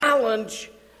challenge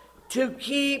to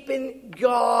keeping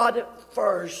God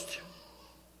first.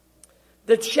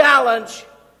 The challenge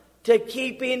to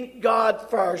keeping God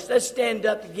first. Let's stand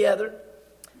up together.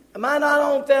 Am I not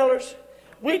on, fellas?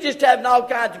 We just having all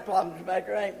kinds of problems back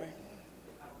here, ain't we?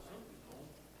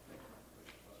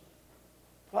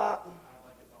 What?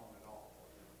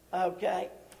 Okay.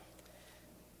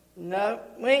 No,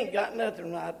 we ain't got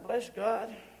nothing right. Bless God.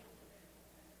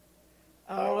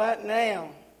 All right,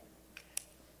 now.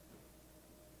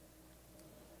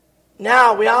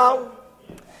 Now, we all?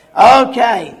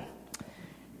 Okay.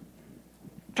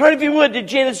 Turn, if you would,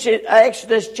 to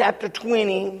Exodus chapter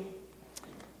 20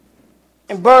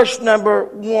 and verse number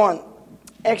 1.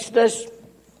 Exodus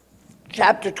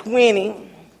chapter 20.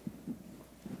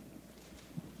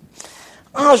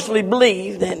 I honestly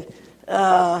believe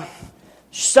that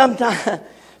sometimes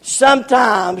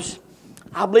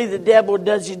I believe the devil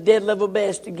does his dead level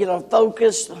best to get our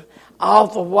focus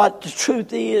off of what the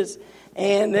truth is,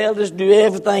 and they'll just do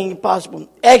everything possible.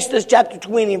 Exodus chapter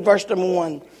 20, verse number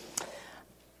 1.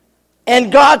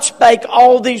 And God spake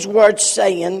all these words,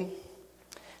 saying,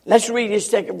 let's read this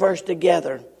second verse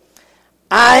together.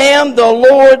 I am the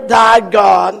Lord thy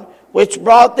God, which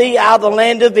brought thee out of the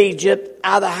land of Egypt,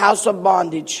 out of the house of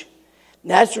bondage.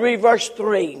 Now let's read verse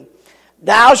 3.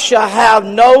 Thou shalt have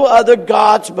no other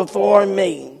gods before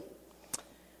me.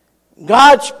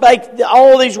 God spake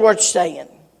all these words, saying,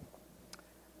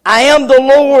 I am the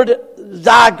Lord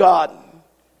thy God,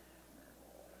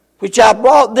 which I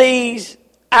brought thee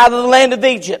out of the land of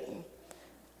Egypt,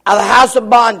 out of the house of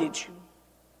bondage.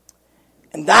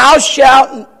 And thou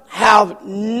shalt have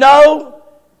no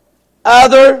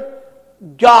other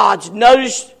gods.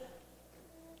 Notice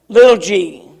little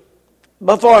g,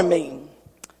 before me.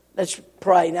 Let's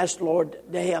pray and ask the Lord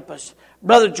to help us.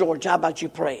 Brother George, how about you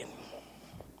praying?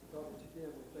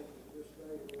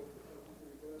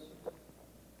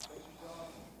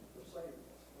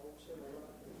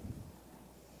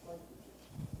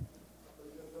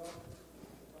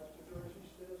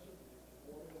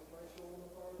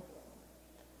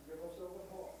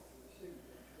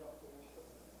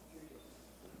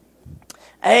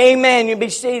 Amen. You be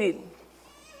seated.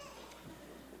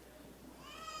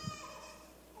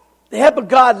 The help of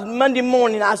God, Monday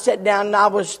morning I sat down and I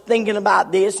was thinking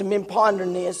about this and been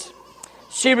pondering this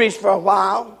series for a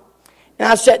while. And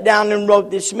I sat down and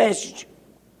wrote this message.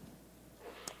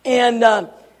 And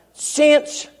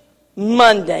since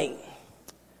Monday,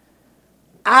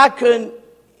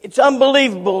 it's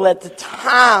unbelievable at the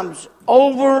times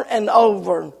over and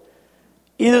over,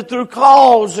 either through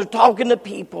calls or talking to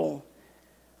people,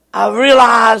 I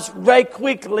realized very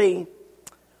quickly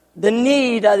the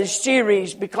need of this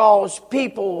series because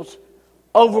people's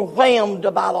overwhelmed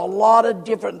about a lot of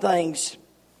different things.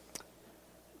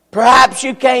 Perhaps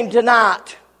you came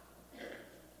tonight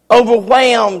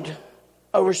overwhelmed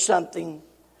over something.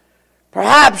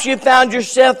 Perhaps you found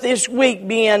yourself this week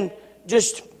being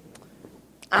to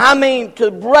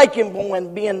the breaking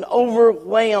point, being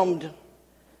overwhelmed.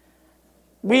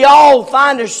 We all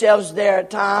find ourselves there at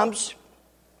times.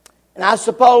 And I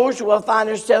suppose we'll find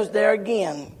ourselves there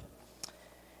again.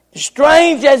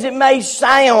 Strange as it may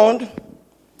sound,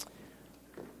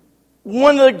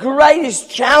 one of the greatest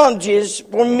challenges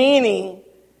for many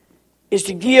is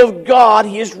to give God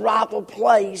His rightful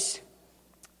place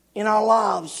in our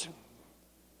lives.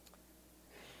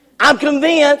 I'm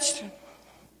convinced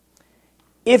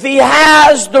if He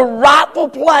has the rightful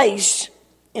place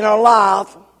in our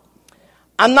life,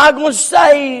 I'm not going to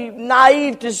say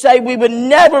naive to say we would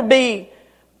never be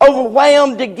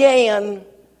overwhelmed again,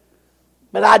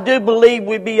 but I do believe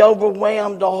we'd be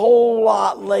overwhelmed a whole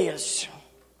lot less.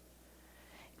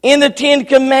 In the 10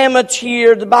 Commandments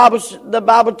here, the Bible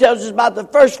tells us about the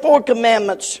first 4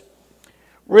 commandments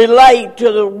relate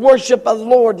to the worship of the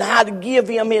Lord and how to give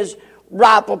Him His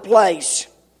rightful place.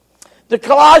 The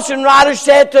Colossian writer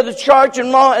said to the church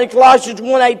in Colossians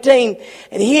 1:18,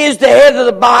 and He is the head of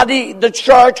the body, the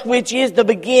church, which is the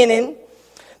beginning,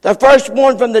 the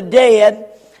firstborn from the dead,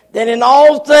 that in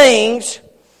all things,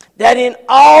 I didn't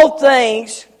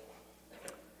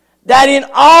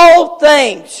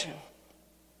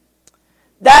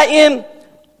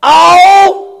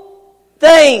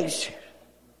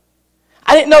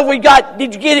know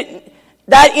did you get it?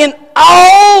 That in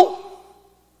all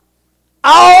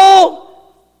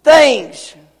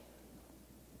things.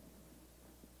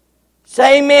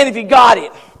 Say amen if you got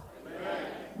it. Amen.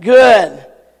 Good.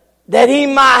 That He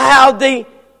might have the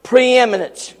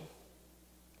preeminence.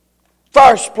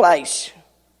 First place.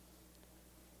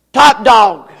 Top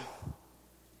dog.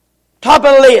 Top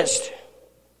of the list.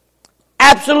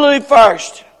 Absolutely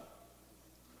first.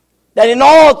 that in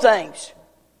all things,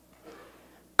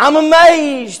 I'm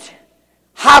amazed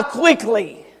how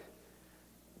quickly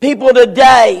people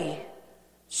today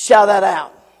shout that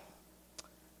out.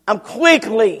 I'm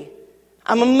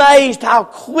amazed how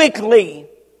quickly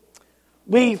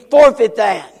we forfeit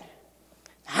that.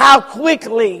 How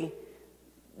quickly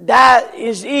that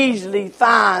is easily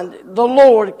find, the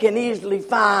Lord can easily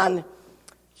find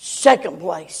second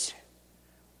place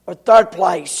or third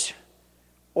place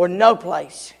or no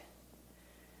place.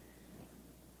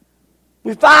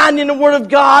 We find in the Word of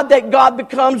God that God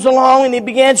becomes along and He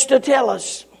begins to tell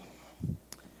us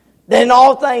that in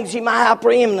all things He might have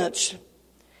preeminence.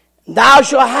 Thou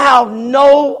shalt have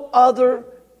no other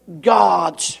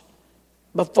gods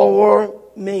before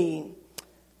me.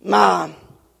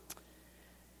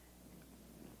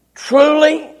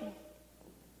 Truly,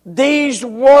 these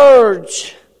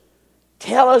words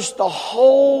tell us the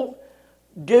whole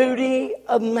duty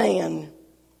of man.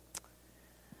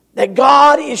 That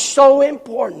God is so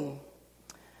important.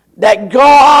 That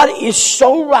God is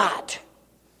so right.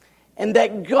 And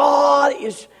that God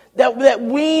is, that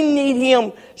we need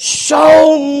Him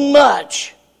so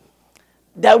much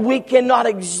that we cannot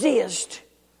exist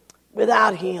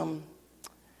without Him.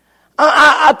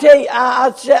 I tell you,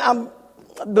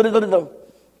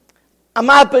 I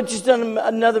might put just on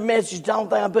another message. I don't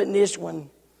think I'm putting this one.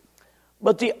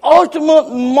 But the ultimate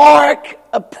mark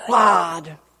of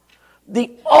pride,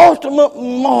 the ultimate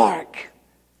mark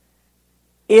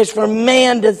is for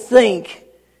man to think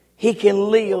he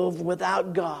can live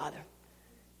without God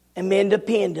and be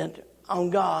dependent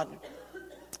on God.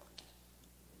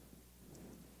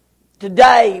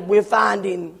 Today we're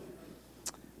finding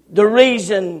the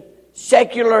reason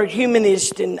secular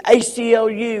humanists and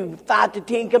ACLU fight the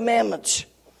Ten Commandments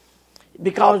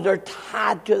because they're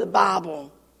tied to the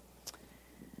Bible.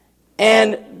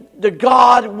 And the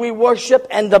God we worship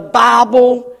and the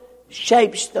Bible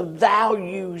shapes the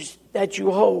values that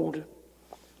you hold.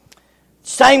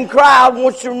 Same crowd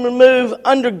wants to remove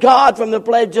under God from the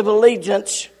Pledge of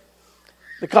Allegiance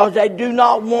because they do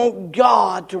not want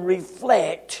God to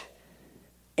reflect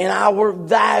in our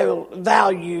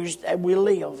values that we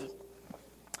live.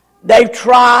 They've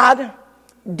tried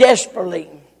desperately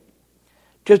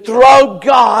to throw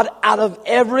God out of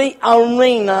every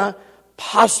arena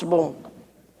possible.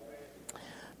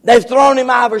 They've thrown Him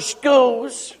out of our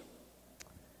schools.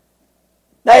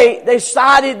 They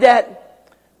decided that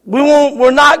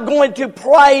we're not going to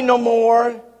pray no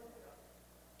more.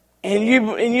 And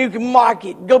you can mark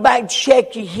it. Go back and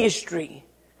check your history.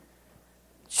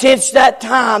 Since that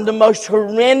time, the most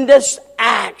horrendous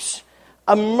acts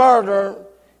of murder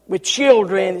with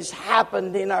children has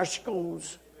happened in our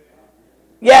schools.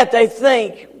 Yet they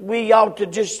think we ought to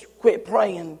just quit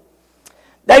praying.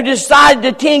 They've decided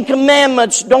the Ten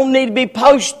Commandments don't need to be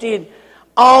posted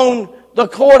on the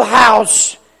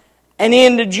courthouse and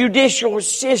in the judicial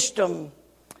system.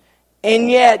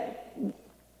 And yet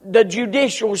the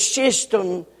judicial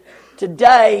system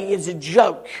today is a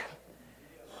joke.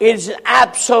 It's an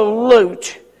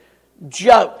absolute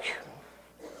joke.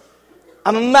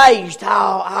 I'm amazed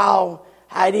how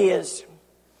it is.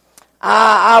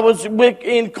 I was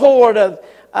in court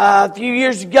a few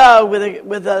years ago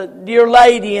with a dear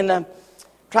lady and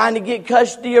trying to get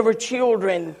custody of her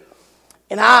children.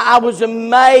 And I was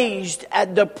amazed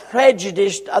at the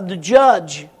prejudice of the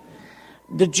judge.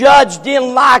 The judge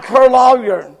didn't like her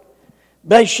lawyer,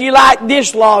 but she liked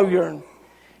this lawyer.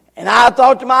 And I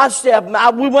thought to myself,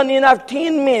 we wasn't in our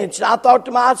 10 minutes, and I thought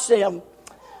to myself,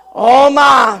 oh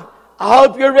my, I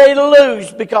hope you're ready to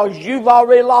lose because you've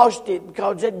already lost it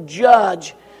because that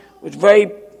judge was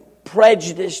very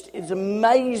prejudiced. It's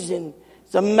amazing.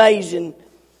 It's amazing.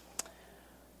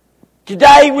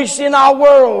 Today we see in our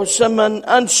world some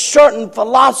uncertain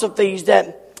philosophies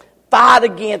that fight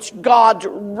against God's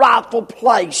rightful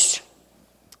place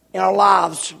in our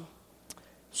lives.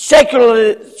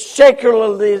 Secularism,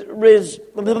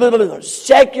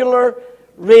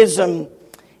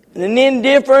 an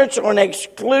indifference or an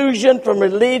exclusion from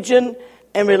religion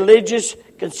and religious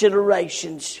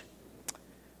considerations.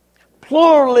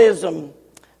 Pluralism,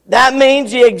 that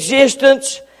means the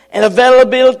existence and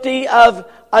availability of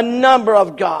a number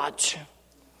of gods.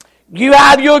 You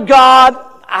have your God,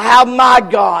 I have my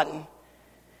God.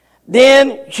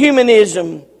 Then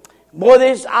humanism. Boy,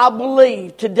 this I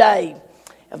believe today.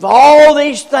 Of all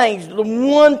these things, the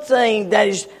one thing that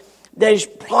is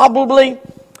probably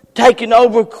taken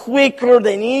over quicker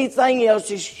than anything else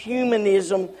is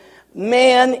humanism.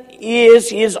 Man is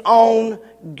his own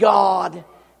God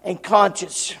and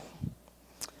conscience.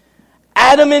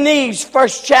 Adam and Eve's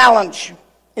first challenge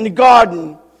in the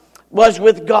garden was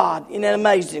with God. Isn't that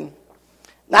amazing?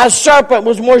 Now the serpent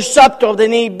was more subtle than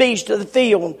any beast of the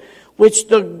field, which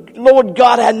the Lord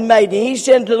God had made. And he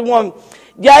said to the woman,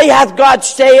 Yea, hath God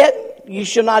said, You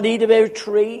shall not eat of every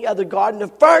tree of the garden. The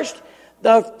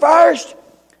first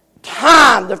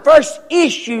time, the first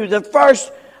issue, the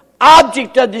first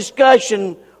object of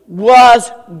discussion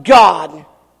was God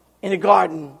in the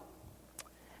garden.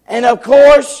 And of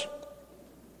course,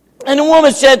 and the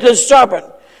woman said to the serpent,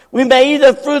 We may eat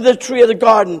the fruit of the tree of the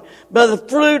garden, but the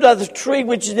fruit of the tree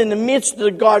which is in the midst of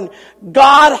the garden,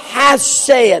 God has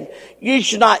said, You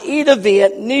shall not eat of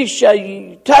it, neither shall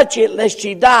you touch it, lest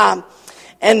ye die.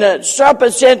 And the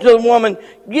serpent said to the woman,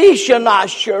 Ye shall not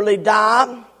surely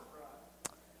die.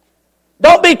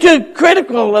 Don't be too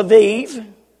critical of Eve.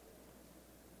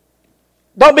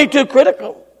 Don't be too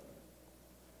critical.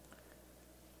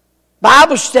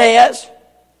 Bible says,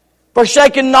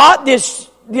 Forsaken not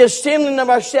the assembling of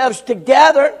ourselves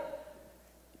together,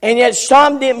 and yet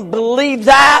some didn't believe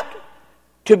that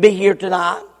to be here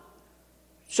tonight.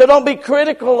 So don't be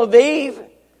critical of Eve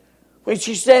when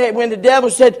the devil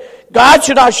said, God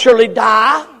should not surely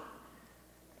die,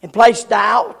 and place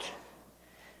doubt.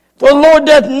 For the Lord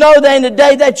doth know that in the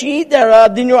day that you eat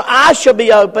thereof, then your eyes shall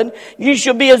be opened. You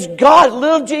shall be as God,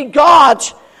 little g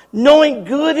gods, knowing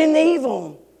good and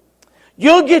evil.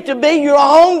 You'll get to be your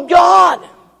own God.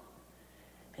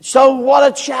 And so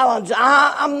what a challenge.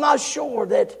 I'm not sure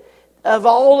that of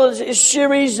all the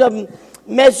series of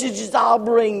messages I'll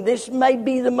bring, this may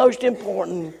be the most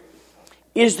important,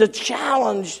 is the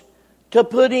challenge to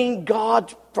putting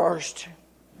God first.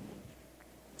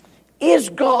 Is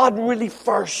God really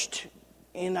first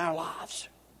in our lives?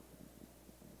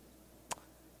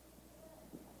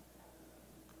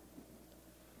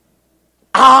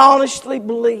 I honestly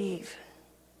believe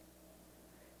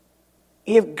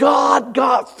if God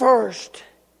got first,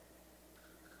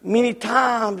 many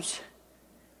times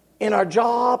in our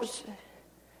jobs,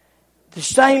 the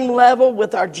same level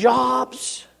with our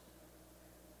jobs,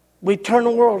 we turn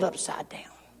the world upside down.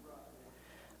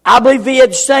 I believe He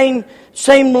had the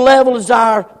same level as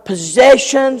our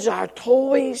possessions, our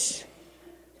toys.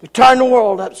 We turn the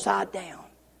world upside down.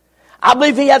 I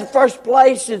believe He had the first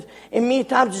place, and many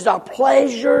times as our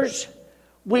pleasures.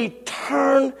 We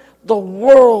turn the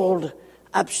world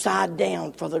upside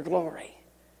down for the glory.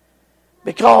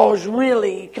 Because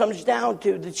really it comes down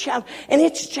to the challenge. And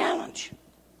it's a challenge.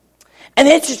 And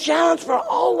it's a challenge for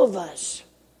all of us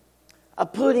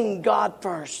of putting God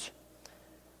first.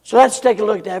 So let's take a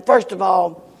look at that. First of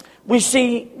all, we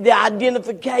see the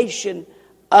identification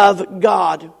of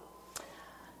God.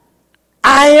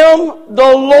 I am the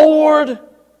Lord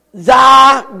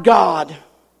thy God,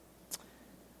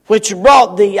 which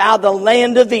brought thee out of the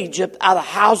land of Egypt, out of the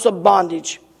house of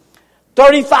bondage.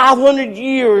 3,500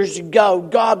 years ago,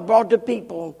 God brought the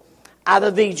people out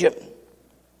of Egypt.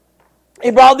 He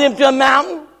brought them to a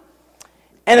mountain,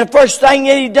 and the first thing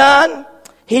that He done,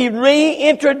 He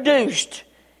reintroduced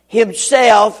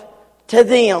Himself to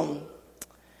them.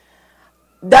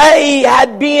 They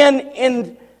had been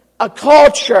in a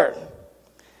culture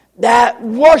that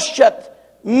worshipped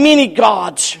many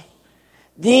gods.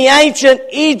 The ancient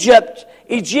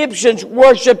Egyptians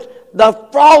worshipped the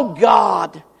frog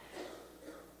god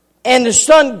and the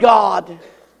sun god.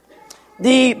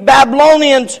 The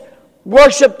Babylonians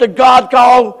worshipped a god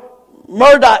called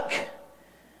Marduk.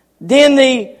 Then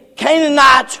the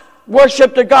Canaanites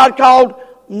worshipped a god called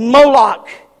Moloch.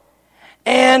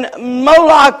 And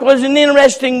Moloch was an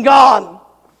interesting god.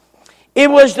 It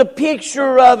was the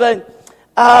picture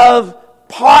of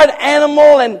part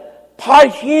animal and part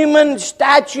human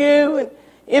statue, and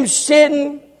him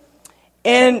sitting.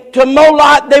 And to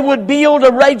Moloch they would build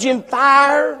a raging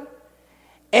fire.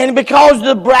 And because of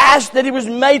the brass that it was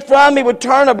made from, it would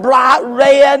turn a bright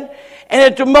red. And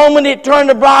at the moment it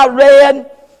turned a bright red,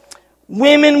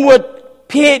 women would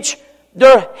pitch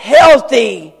their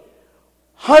healthy,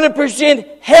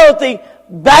 100% healthy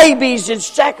babies and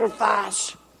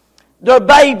sacrifice their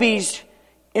babies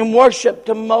in worship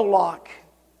to Moloch.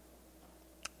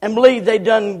 And believe they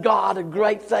done God a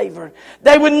great favor.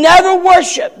 They would never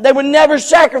worship. They would never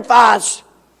sacrifice.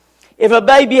 If a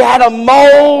baby had a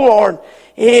mole or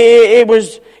it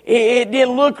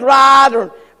didn't look right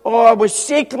or was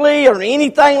sickly or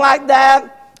anything like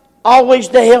that, always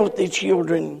the healthy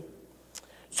children.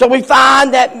 So we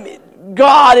find that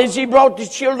God, as He brought the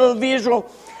children of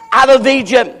Israel out of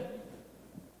Egypt,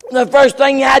 the first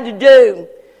thing He had to do,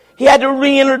 He had to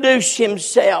reintroduce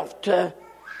Himself to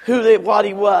what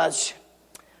He was.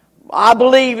 I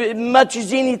believe as much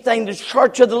as anything, the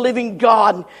church of the living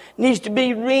God needs to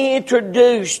be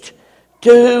reintroduced to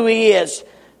who He is.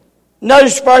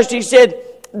 Notice first He said,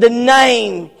 the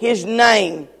name, his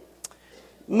name.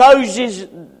 Moses,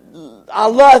 I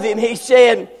love him. He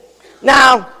said,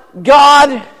 now,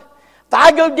 God, if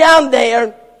I go down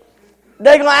there,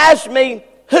 they're going to ask me,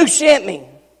 who sent me?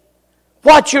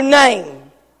 What's your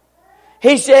name?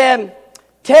 He said,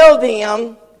 tell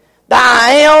them that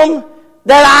I am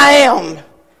that I am.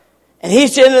 And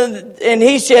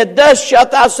he said, thus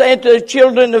shalt thou say unto the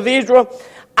children of Israel,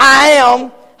 I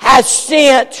am has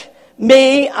sent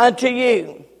me unto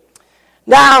you.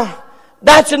 Now,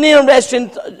 that's an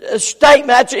interesting statement.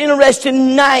 That's an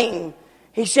interesting name.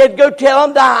 He said, go tell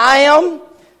them that I am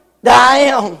that I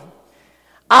am.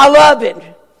 I love it.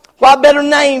 What better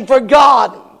name for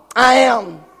God? I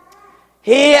am.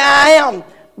 Here I am.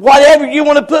 Whatever you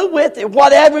want to put with it,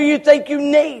 whatever you think you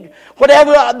need,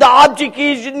 whatever the object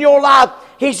is in your life,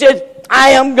 he said, I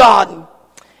am God.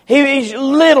 He's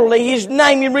literally, his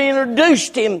name, he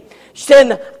reintroduced him,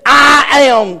 saying, I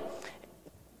am.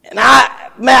 And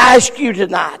may I ask you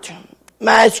tonight,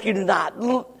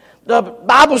 the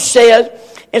Bible says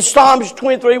in Psalms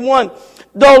 23:1,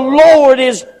 the Lord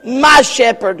is my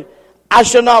shepherd, I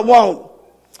shall not want.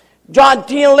 John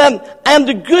 10:11, I am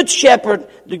the good shepherd.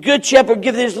 The good shepherd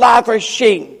giveth his life for his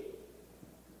sheep.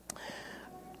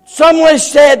 Someone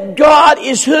said God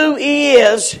is who he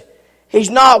is. He's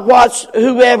not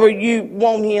whoever you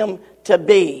want him to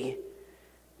be.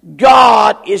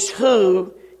 God is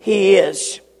who he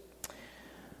is.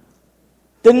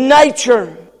 The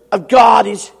nature of God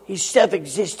is his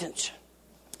self-existence.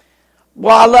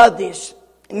 Well, I love this.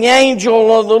 And the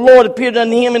angel of the Lord appeared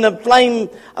unto him in a flame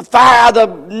of fire out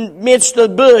of the midst of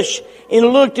the bush. And he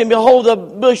looked, and behold, the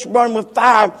bush burned with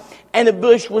fire, and the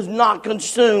bush was not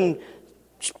consumed.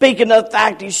 Speaking of the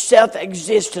fact he's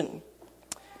self-existent.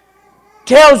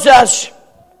 Tells us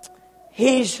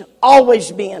he's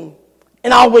always been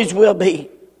and always will be.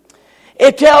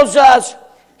 It tells us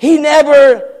he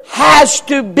never has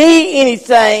to be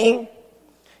anything.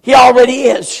 He already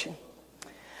is.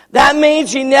 That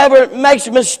means he never makes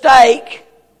a mistake,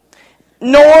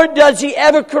 nor does he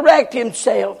ever correct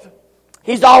himself.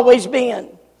 He's always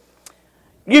been.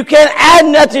 You can't add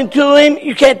nothing to him.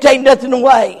 You can't take nothing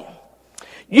away.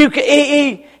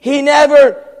 He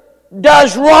never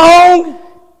does wrong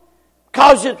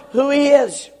because of who he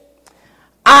is.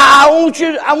 I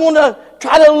want to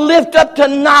try to lift up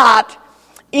tonight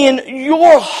in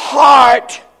your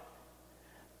heart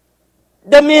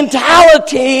the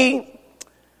mentality,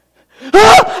 I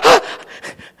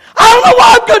don't know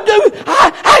what I'm going to do. I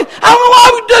don't know what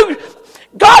I'm going to do.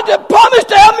 God promised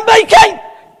to help me, but he can't.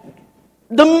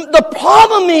 The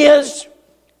problem is,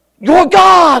 your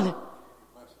God.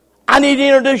 I need to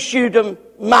introduce you to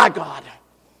my God.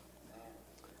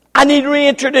 I need to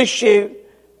reintroduce you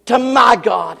to my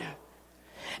God.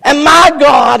 And my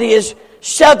God is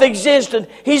self-existent.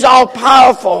 He's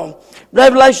all-powerful.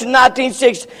 Revelation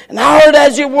 19:6, and I heard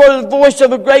as it were the voice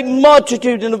of a great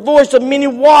multitude, and the voice of many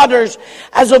waters,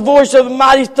 as the voice of a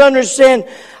mighty thunder, saying,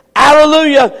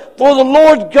 Hallelujah, for the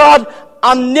Lord God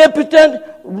omnipotent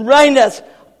reigneth,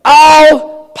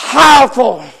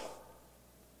 all-powerful.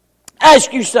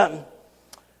 Ask you something.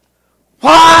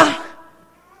 Why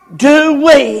do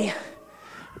we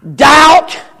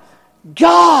doubt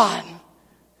God?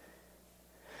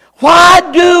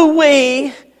 Why do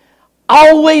we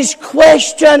always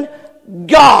question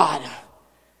God?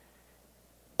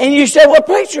 And you say, well,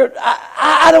 preacher,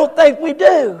 I don't think we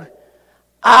do.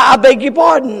 I beg your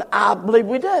pardon. I believe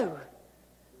we do.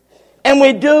 And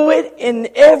we do it in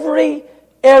every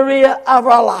area of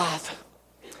our life.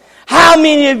 How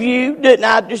many of you,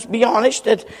 now just be honest,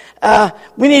 that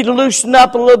we need to loosen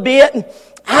up a little bit. And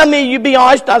how many of you, be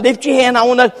honest, now lift your hand.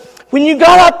 When you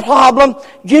got a problem,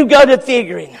 you go to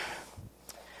figuring.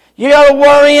 You go to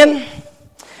worrying.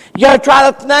 You got to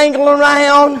try to dangle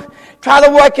around, try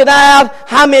to work it out.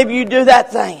 How many of you do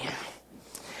that thing?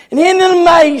 And isn't it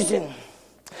amazing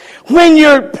when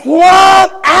you're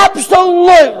plumb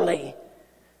absolutely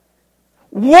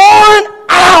worn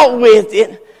out with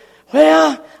it?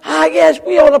 Well, I guess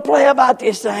we ought to pray about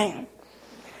this thing.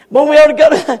 But we ought to go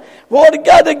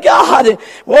to God.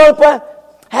 We ought to pray.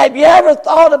 Have you ever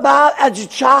thought about, as a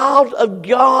child of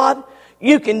God,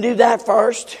 you can do that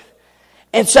first?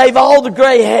 And save all the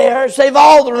gray hair, save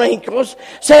all the wrinkles,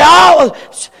 save all the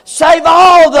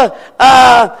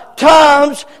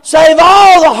tongues, save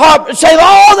all the heart, save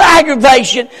all the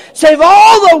aggravation, save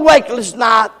all the wakeless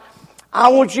night. I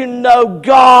want you to know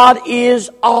God is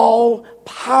all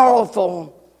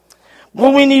powerful.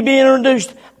 When we need to be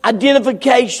introduced,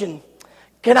 identification.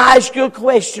 Can I ask you a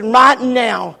question right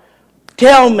now?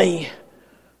 Tell me,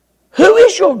 who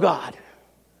is your God?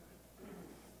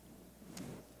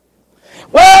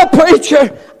 Well,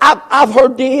 preacher, I've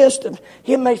heard this.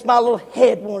 It makes my little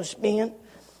head want to spin.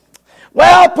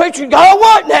 Well, preacher, you got to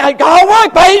work now. You got to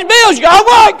work, pay his bills. You got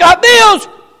to work, got bills.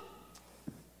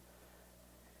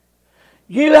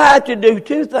 You have to do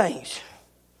two things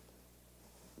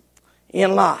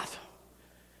in life.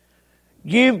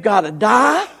 You've got to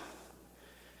die,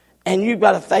 and you've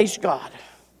got to face God.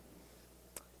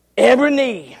 Every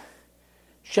knee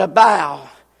shall bow,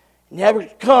 and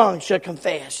every tongue shall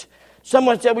confess.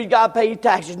 Someone said, well, you got to pay your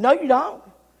taxes. No, you don't.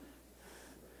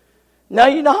 No,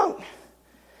 you don't.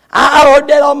 I heard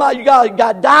that all my, you got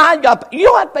to die. You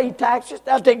don't have to pay your taxes.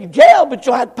 They'll take you to jail, but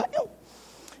you don't have to pay them.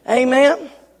 Amen.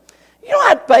 You don't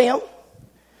have to pay them.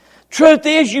 Truth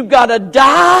is, you've got to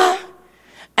die,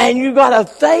 and you've got to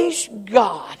face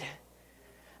God.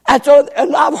 That's all,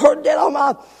 and I've heard that all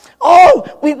my.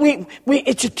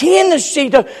 It's a tendency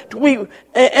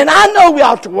and I know we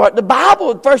ought to work. The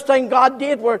Bible, the first thing God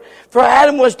did for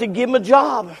Adam was to give him a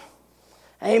job.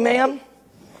 Amen.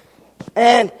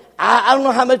 And I don't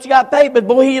know how much he got paid, but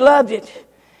boy, he loved it.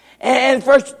 And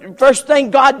first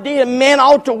thing God did, men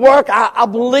ought to work. I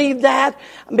believe that.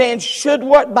 A man should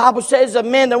work. The Bible says a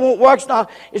man that won't work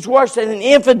is worse than an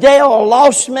infidel or a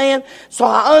lost man. So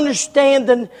I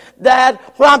understand that.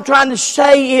 What I'm trying to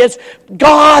say is,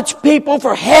 God's people,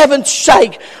 for heaven's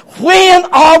sake, when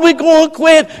are we going to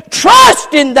quit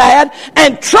trusting that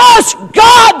and trust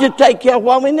God to take care of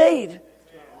what we need?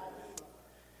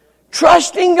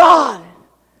 Trusting God.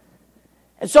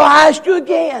 And so I ask you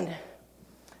again,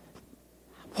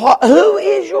 who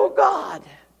is your God?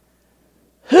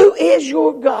 Who is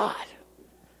your God?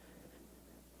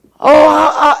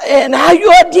 And how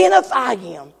you identify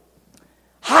Him.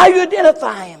 How you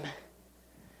identify Him.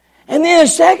 And then the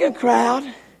second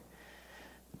crowd,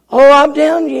 I'm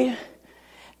telling you,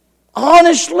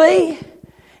 honestly,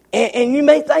 and you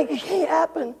may think it can't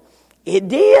happen, it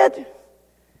did.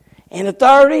 In the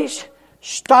 30s,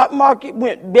 stock market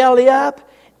went belly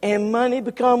up and money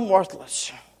become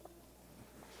worthless.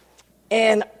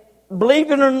 And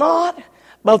believe it or not,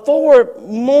 before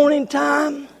morning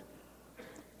time,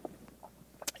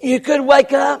 you could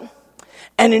wake up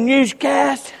and the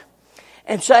newscast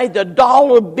and say the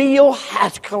dollar bill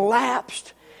has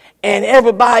collapsed and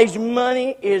everybody's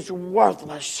money is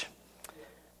worthless.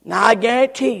 Now I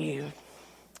guarantee you,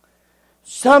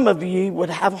 some of you would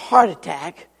have a heart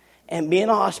attack and be in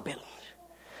a hospital.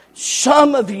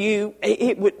 Some of you,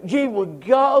 you would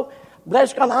go.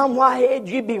 Bless God, I'm whitehead.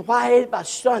 You'd be whiteheaded by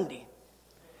Sunday.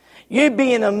 You'd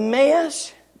be in a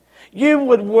mess. You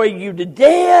would worry you to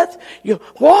death.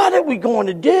 What are we going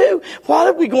to do? What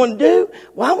are we going to do?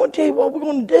 Well, I'm going to tell you what we're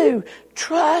going to do.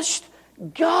 Trust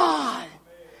God.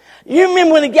 You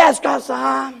remember when the gas got so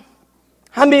high?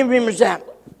 How many remembers that?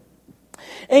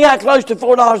 It got close to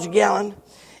 $4 a gallon.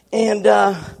 And,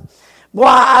 boy,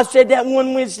 I said that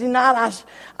one Wednesday night.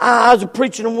 I was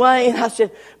preaching away, and I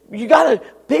said, you got to,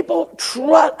 people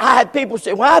trust. I had people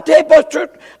say, well, I tell you the truth,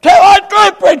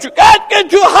 preacher, God get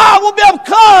too high, we'll be able to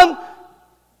come.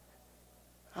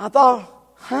 I thought,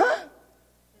 huh?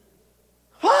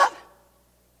 What?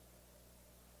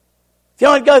 If you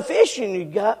want to go fishing, you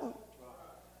go.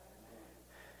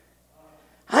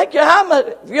 I don't care how much.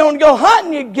 If you want to go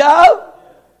hunting, you go.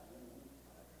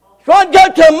 If you want to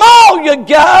go to a mall, you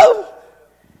go.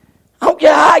 I don't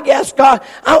care how I gas car.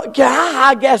 I don't care how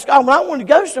high gas car. When I wanted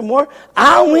to go somewhere,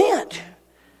 I went.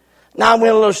 Now I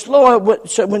went a little slower,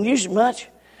 so I wouldn't use it much.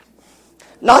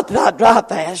 Not that I drive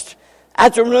fast.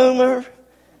 That's a rumor.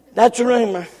 That's a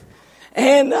rumor.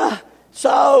 And but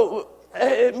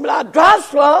I drive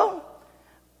slow.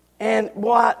 And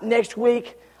boy, next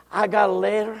week I got a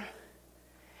letter.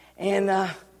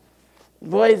 And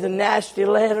boy, it's a nasty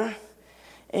letter.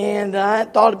 And I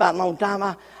hadn't thought about it in a long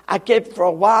time. I kept it for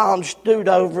a while and stewed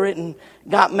over it and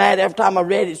got mad every time I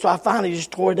read it. So I finally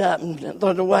just tore it up and threw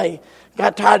it away.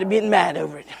 Got tired of being mad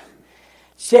over it.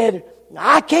 Said,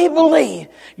 I can't believe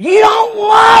you don't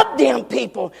love them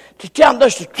people to tell them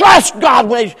to trust God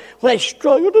when they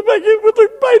struggle to make it with their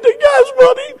pay the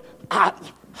gas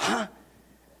money.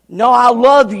 No, I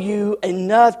love you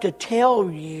enough to tell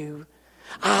you.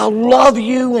 I love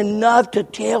you enough to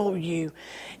tell you.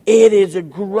 It is a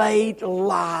great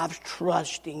life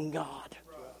trusting God.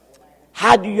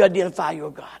 How do you identify your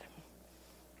God?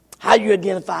 How do you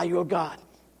identify your God?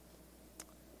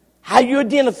 How you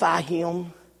identify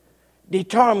Him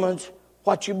determines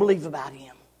what you believe about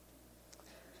Him.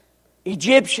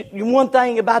 Egyptian, one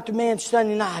thing about the man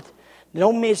Sunday night,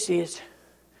 don't miss this.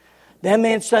 That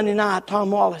man Sunday night,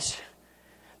 Tom Wallace,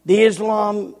 the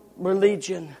Islam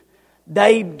religion,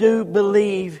 they do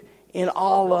believe in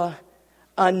Allah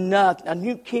enough. Now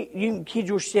you can kid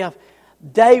yourself.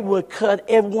 they would cut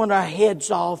every one of our heads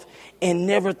off and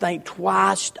never think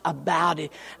twice about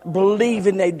it,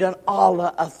 believing they'd done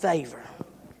Allah a favor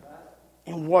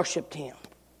and worshiped Him.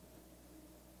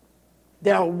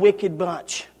 They're a wicked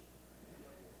bunch.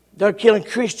 They're killing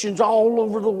Christians all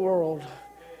over the world.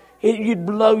 You'd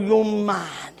blow your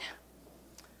mind.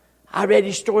 I read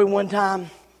a story one time,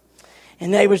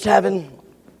 and they was having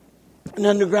an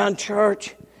underground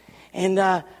church,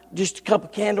 and just a couple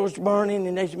candles burning,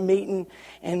 and they was meeting.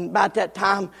 And about that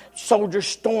time, soldiers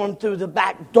stormed through the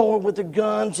back door with the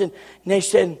guns, and they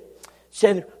said,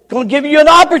 "Going to give you an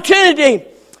opportunity.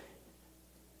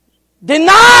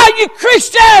 Deny your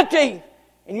Christianity,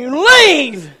 and you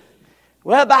leave."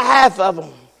 Well, about half of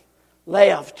them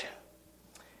left.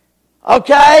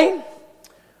 Okay?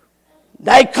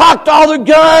 They cocked all their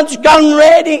guns, got them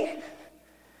ready.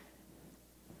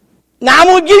 Now I'm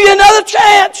going to give you another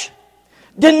chance.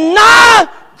 Deny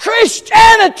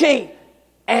Christianity,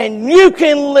 and you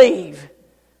can leave.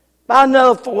 About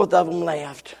another fourth of them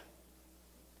left.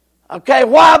 Okay,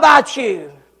 what about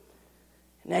you?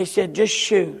 And they said, just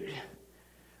shoot.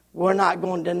 We're not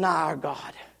going to deny our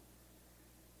God.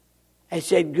 They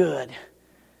said, good.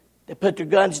 They put their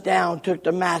guns down, took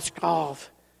their mask off,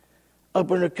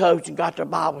 opened their coats, and got their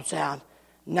Bibles out.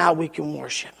 Now we can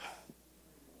worship.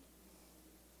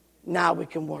 Now we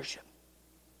can worship.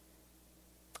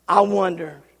 I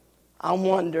wonder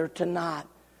tonight,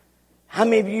 how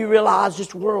many of you realize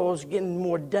this world is getting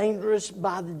more dangerous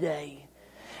by the day,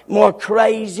 more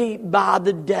crazy by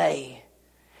the day?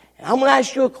 And I'm going to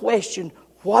ask you a question.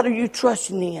 What are you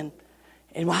trusting in?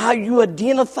 And how you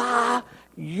identify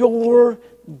your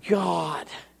God.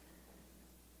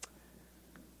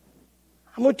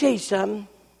 I'm going to tell you something.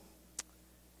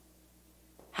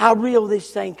 How real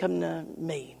this thing come to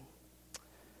me.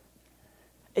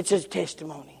 It's a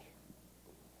testimony.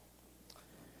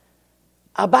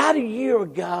 About a year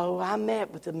ago, I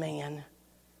met with a man,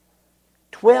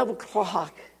 12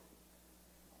 o'clock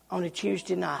on a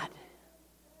Tuesday night.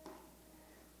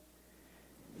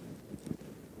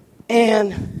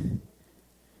 And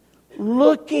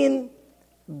looking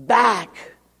back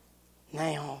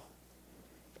now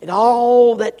at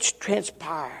all that's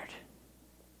transpired,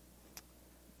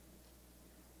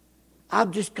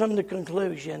 I've just come to the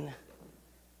conclusion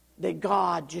that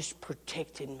God just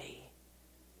protected me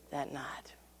that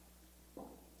night.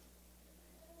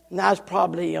 And I was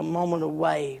probably a moment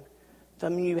away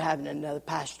from you having another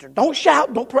pastor. Don't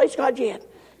shout, don't praise God yet.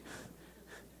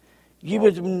 You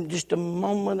was just a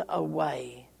moment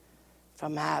away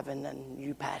from having a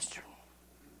new pastor.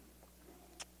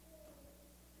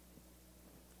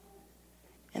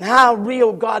 And how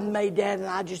real God made that, and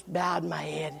I just bowed my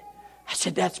head. I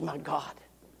said, that's my God.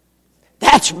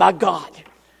 That's my God.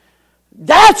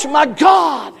 That's my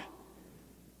God.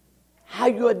 How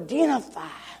you identify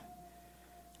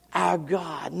our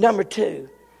God. Number 2,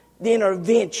 the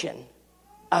intervention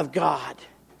of God.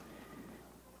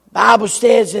 Bible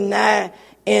says in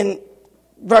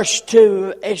verse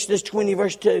 2, Exodus 20,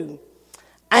 verse 2,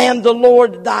 I am the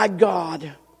Lord thy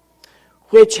God,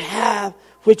 which have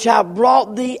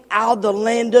brought thee out of the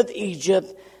land of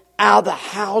Egypt, out of the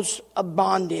house of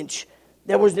bondage.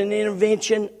 There was an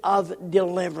intervention of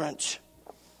deliverance.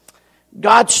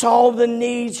 God saw the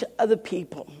needs of the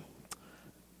people.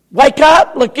 Wake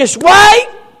up, look this way.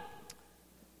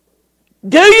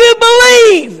 Do you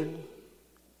believe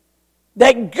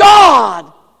that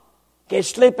God can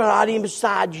slip right in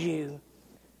beside you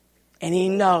and He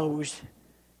knows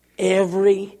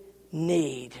every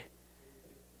need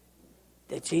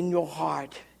that's in your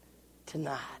heart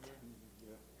tonight?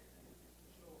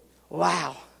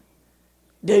 Wow.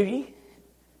 Do you?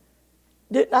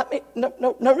 No,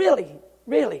 really.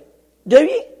 Do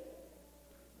you?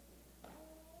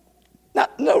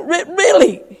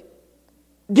 Really.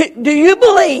 Do you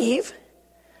believe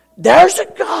there's a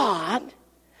God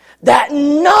that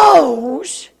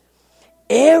knows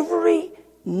every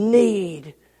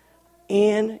need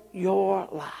in your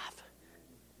life?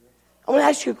 I'm going to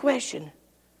ask you a question.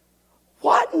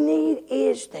 What need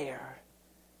is there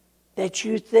that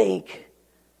you think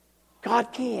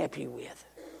God can help you with?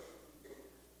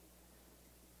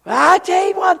 Well, I tell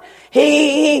you what,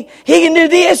 he can do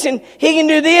this, and he can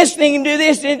do this, and he can do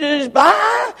this, and he can do this. But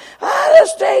I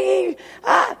just tell you,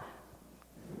 I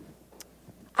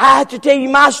have to tell you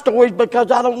my stories because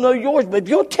I don't know yours. But if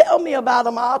you'll tell me about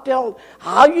them,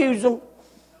 I'll use them.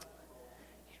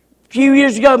 A few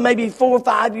years ago, maybe 4 or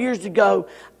 5 years ago,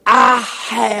 I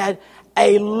had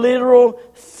a literal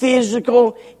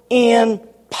physical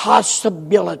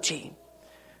impossibility.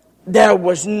 There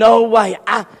was no way.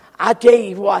 I tell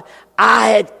you what, I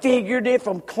had figured it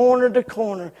from corner to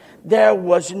corner. It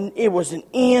was an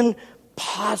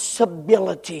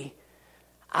impossibility.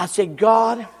 I said,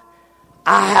 God,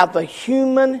 I have a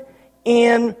human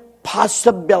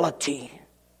impossibility.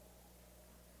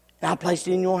 And I placed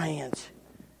it in your hands.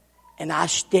 And I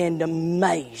stand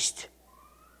amazed.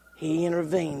 He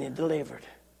intervened and delivered.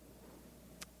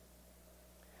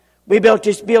 We built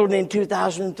this building in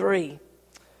 2003. And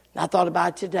I thought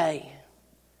about it today.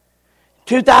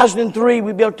 2003,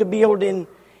 we built the building.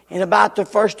 In about the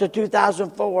first of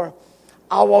 2004,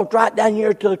 I walked right down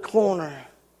here to the corner.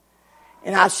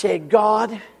 And I said,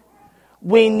 God,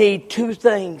 we need two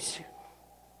things.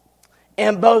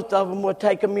 And both of them will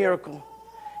take a miracle.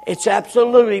 It's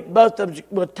absolutely, both of them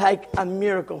will take a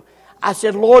miracle. I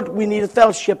said, Lord, we need a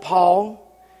fellowship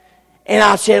hall. And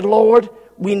I said, Lord,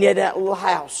 we need that little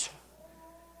house.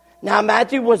 Now,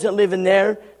 Matthew wasn't living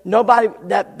there.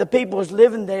 The people was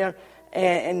living there.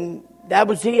 And that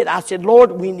was it. I said,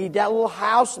 Lord, we need that little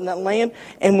house and that land.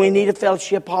 And we need a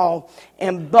fellowship hall.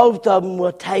 And both of them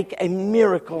will take a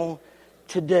miracle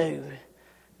to do.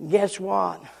 Guess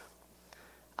what?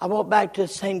 I walked back to the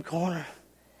same corner.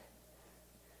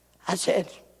 I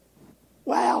said,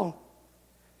 wow,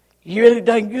 you really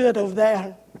done good over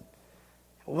there.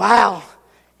 Wow,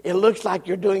 it looks like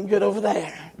you're doing good over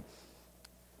there.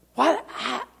 What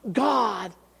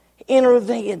God,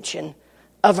 intervention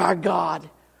of our God.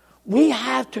 We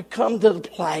have to come to the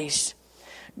place.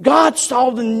 God saw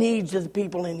the needs of the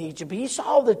people in Egypt. He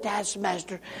saw the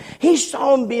taskmaster. He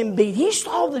saw them being beat. He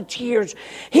saw the tears.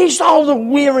 He saw the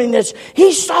weariness.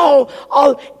 He saw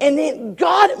all, and then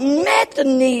God met the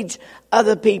needs of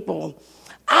the people.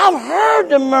 I've heard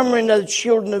the murmuring of the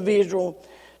children of Israel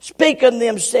speak of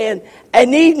them, saying, at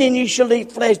evening you shall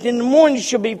eat flesh, and in the morning you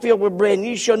shall be filled with bread, and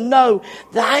you shall know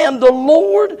that I am the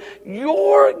Lord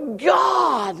your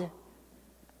God.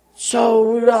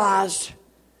 So we realized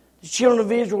the children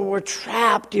of Israel were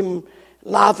trapped in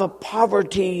life of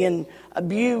poverty and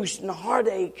abuse and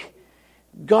heartache.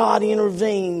 God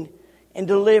intervened and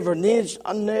delivered.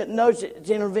 And then notice it's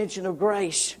intervention of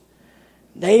grace.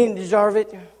 They didn't deserve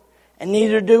it, and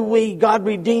neither do we. God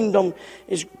redeemed them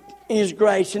in His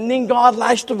grace. And then God,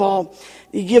 last of all,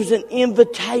 He gives an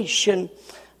invitation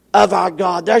of our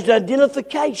God. There's an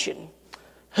identification.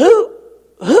 Who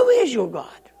is your God?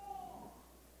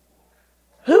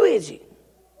 Who is He?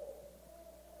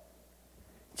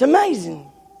 It's amazing.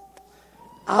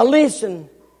 I listen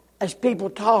as people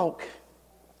talk.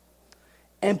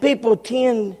 And people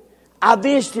tend... I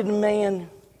visited a man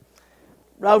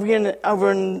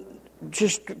over in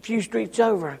just a few streets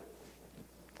over.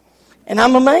 And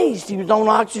I'm amazed. He was on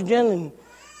oxygen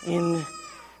and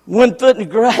one foot in the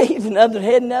grave and the other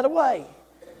heading that way.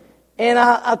 And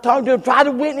I talked to him, tried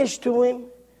to witness to him.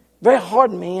 Very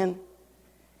hard man.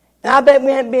 And I bet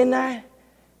we hadn't been there.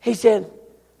 He said,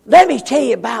 let me tell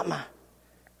you about my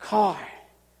car.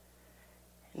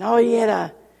 And he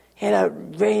had a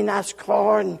very nice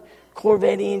car and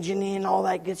Corvette engine and all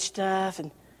that good stuff.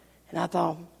 And I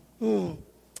thought,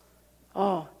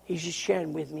 he's just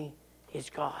sharing with me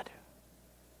his God.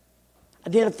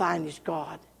 Identifying his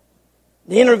God.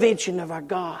 The intervention of our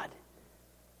God.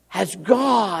 Has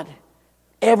God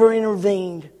ever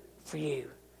intervened for you?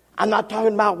 I'm not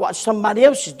talking about what somebody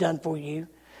else has done for you.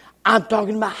 I'm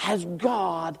talking about, has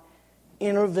God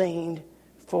intervened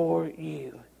for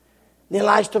you? Then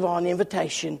last of all, an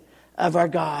invitation of our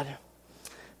God.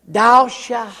 Thou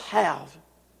shalt have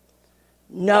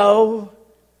no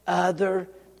other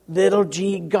little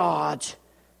g gods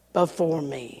before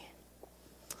me.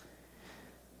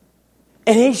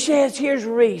 And he says, here's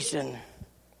the reason.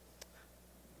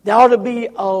 There ought to be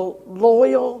a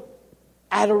loyal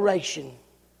adoration.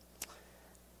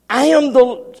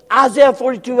 Isaiah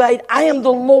 42:8, I am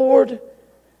the Lord,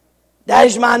 that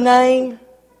is my name,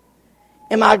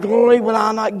 and my glory will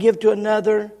I not give to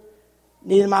another,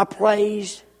 neither my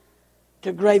praise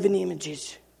to graven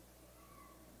images.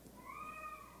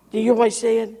 Do you hear what he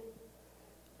said?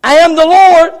 I am the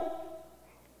Lord,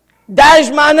 that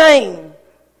is my name,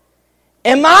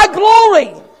 and my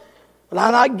glory will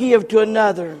I not give to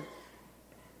another,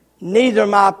 neither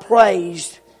my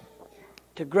praise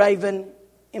to graven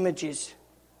images.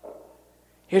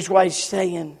 Here's what he's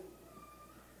saying.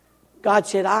 God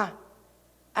said, I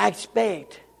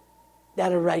expect that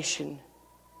adoration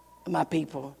of my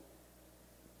people.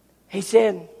 He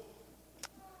said,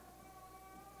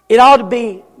 it ought to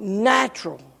be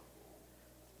natural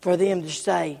for them to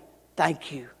say,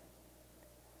 thank you.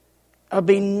 It ought to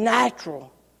be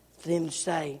natural for them to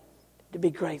say, to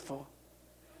be grateful.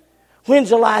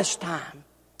 When's the last time?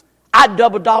 I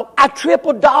double dog, I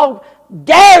triple dog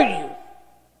dare you.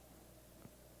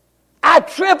 I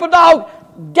triple dog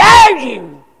dare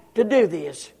you to do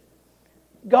this.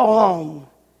 Go home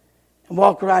and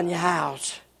walk around your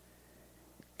house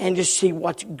and just see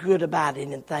what's good about it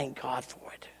and thank God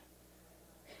for it.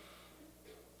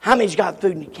 How many's got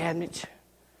food in your cabinets?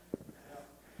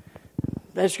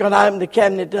 That's going to open the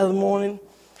cabinet the other morning.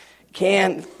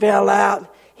 Can fell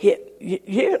out.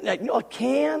 You know, a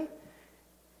can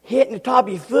hitting the top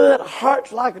of your foot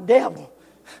hurts like a devil.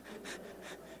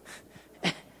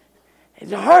 It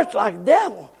hurts like a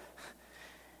devil.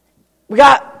 We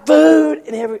got food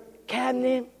in every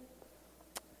cabinet.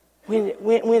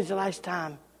 When's the last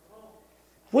time?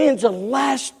 When's the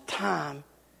last time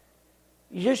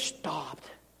you stopped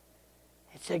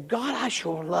and said, God, I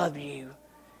sure love you.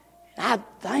 And I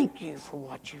thank you for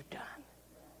what you've done.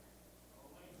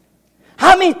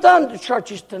 How many thunder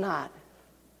churches tonight?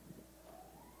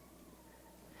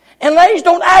 And ladies,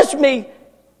 don't ask me.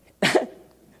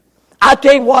 I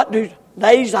tell you what, dude,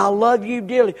 ladies, I love you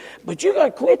dearly, but you got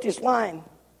to quit this line.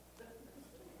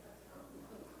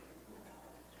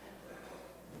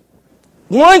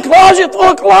 One closet full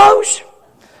of clothes,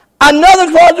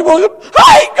 another closet full of,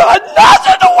 I ain't got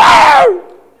nothing to wear.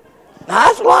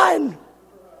 That's lying.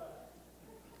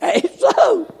 Ain't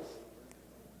so.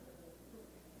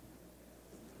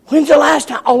 When's the last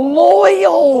time? A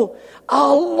loyal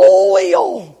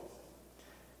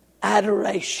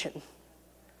adoration.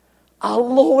 A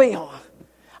loyal.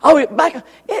 Oh, back.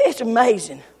 It's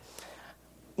amazing.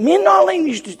 Me and Arlene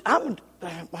used to. I'm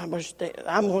going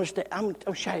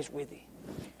to share this with you.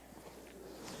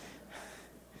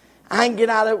 I can get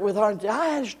out of it with her and say, I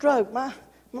had a stroke. My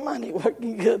mind ain't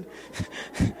working good.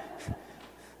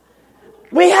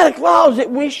 We had a closet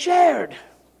we shared.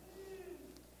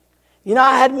 You know,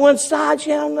 I had one side,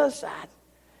 she had on the other side.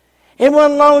 It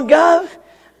wasn't long ago,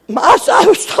 my side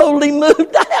was totally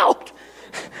moved out.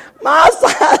 My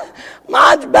side,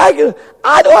 mine's back.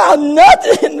 I don't have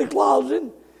nothing in the closet.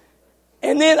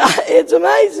 And then it's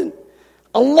amazing.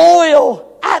 A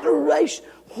loyal adoration.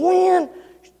 When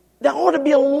there ought to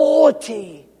be a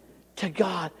loyalty to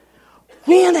God.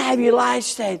 When have you life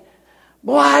said,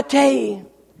 boy, I tell you,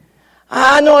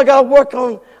 I know I got to work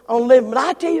on living, but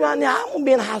I tell you right now, I'm going to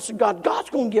be in the house of God. God's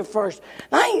going to give first.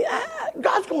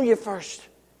 God's going to give first.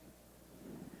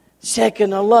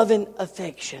 Second, a loving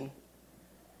affection.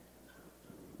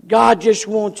 God just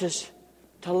wants us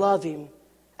to love Him.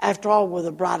 After all, we're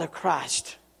the bride of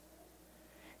Christ.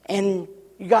 And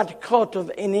you got to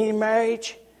cultivate, in any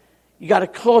marriage, you got to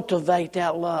cultivate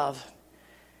that love.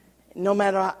 No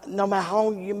matter how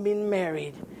long you've been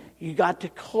married, you got to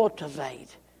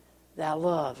cultivate that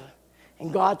love.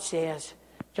 And God says,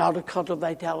 y'all to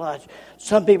cultivate that love.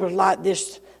 Some people like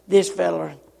this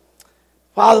fella.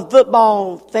 While the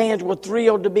football fans were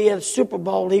thrilled to be at a Super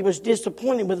Bowl, he was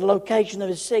disappointed with the location of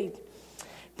his seat.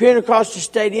 Peering across the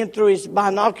stadium through his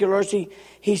binoculars,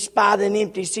 he spied an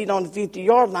empty seat on the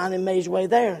 50-yard line and made his way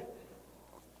there.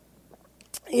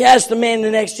 He asked the man in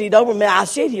the next seat over, may I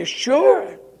sit here?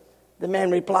 Sure, the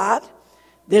man replied.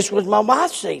 This was my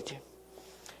wife's seat.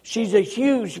 She's a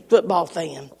huge football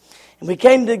fan. And we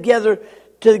came together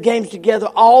to the games together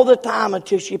all the time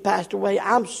until she passed away.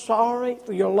 I'm sorry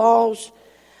for your loss,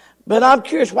 but I'm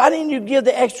curious, why didn't you give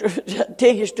the extra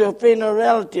tickets to a friend or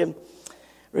relative?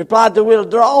 Replied the widow,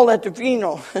 they're all at the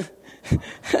funeral.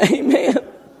 Amen.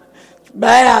 It's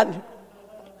bad.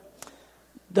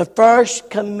 The first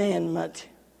commandment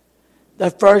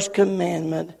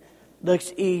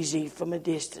looks easy from a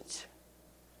distance.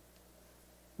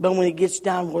 But when it gets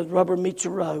down where the rubber meets the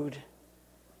road,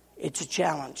 it's a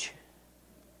challenge.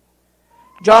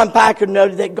 John Piper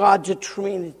noted that God's a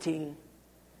Trinity.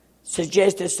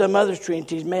 Suggested some other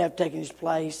Trinities may have taken his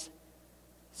place.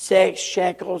 Sex,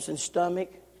 shackles, and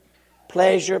stomach.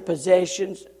 Pleasure,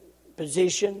 possessions,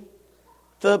 position.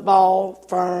 Football,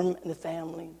 firm, and the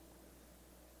family.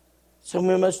 So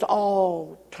we must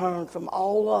all turn from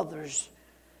all others.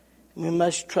 We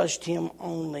must trust Him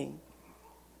only.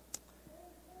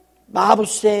 The Bible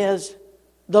says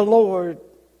the Lord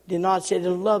did not set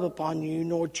His love upon you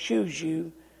nor choose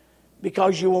you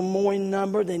because you were more in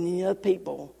number than any other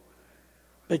people.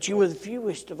 But you were the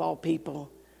fewest of all people.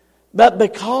 But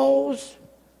because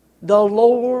the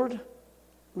Lord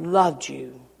loved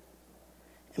you,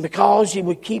 and because He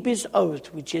would keep His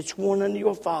oath, which He had sworn unto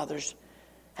your fathers,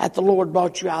 hath the Lord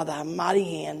brought you out of thy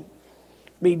mighty hand,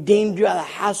 redeemed you out of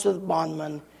the house of the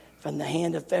bondman, from the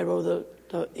hand of Pharaoh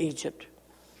of Egypt.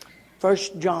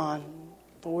 1 John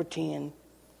 4:10.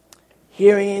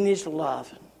 Herein is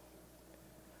love.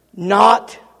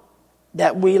 Not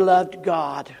that we loved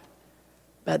God,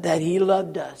 but that He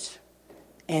loved us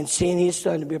and sent His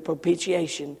Son to be a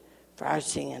propitiation for our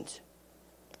sins.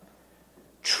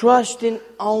 Trusting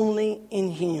only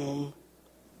in Him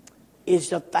is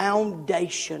the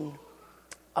foundation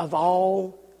of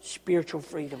all spiritual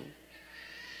freedom.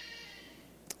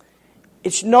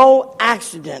 It's no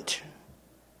accident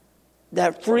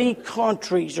that free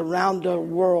countries around the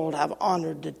world have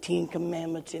honored the Ten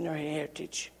Commandments in their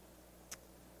heritage.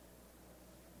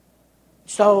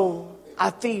 So I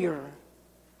fear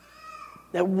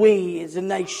that we as a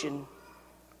nation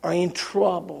are in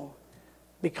trouble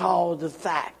because of the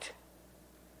fact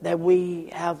that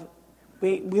we've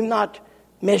not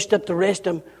messed up the rest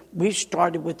of them. We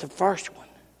started with the first one.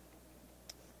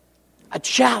 A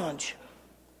challenge.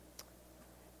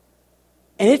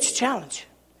 And it's a challenge.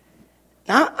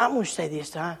 Now, I'm going to say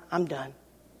this. I'm done.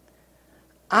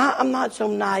 I'm not so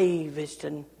naive as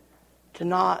to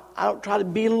not... I don't try to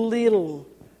belittle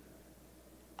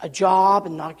a job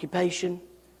and an occupation.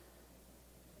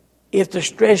 If the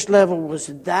stress level was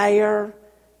there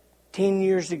 10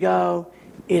 years ago,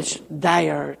 it's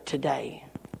there today.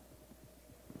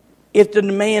 If the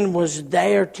demand was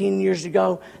there 10 years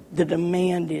ago, the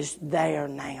demand is there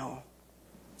now.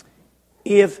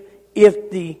 If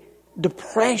the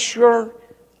pressure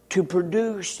to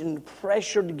produce and the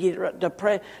pressure to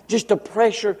get just the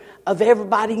pressure of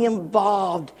everybody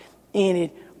involved in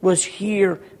it was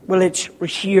here, well, it's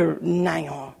here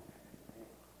now.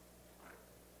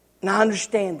 And I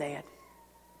understand that.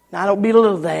 And I don't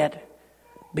belittle that.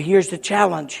 But here's the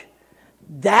challenge.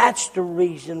 That's the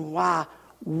reason why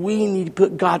we need to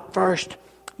put God first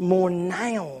more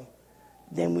now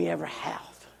than we ever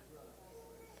have.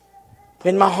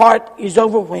 When my heart is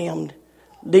overwhelmed,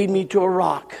 lead me to a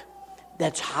rock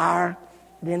that's higher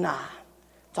than I.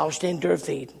 So I'll stand to our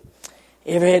feet.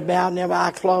 Every head bowed and every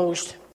eye closed.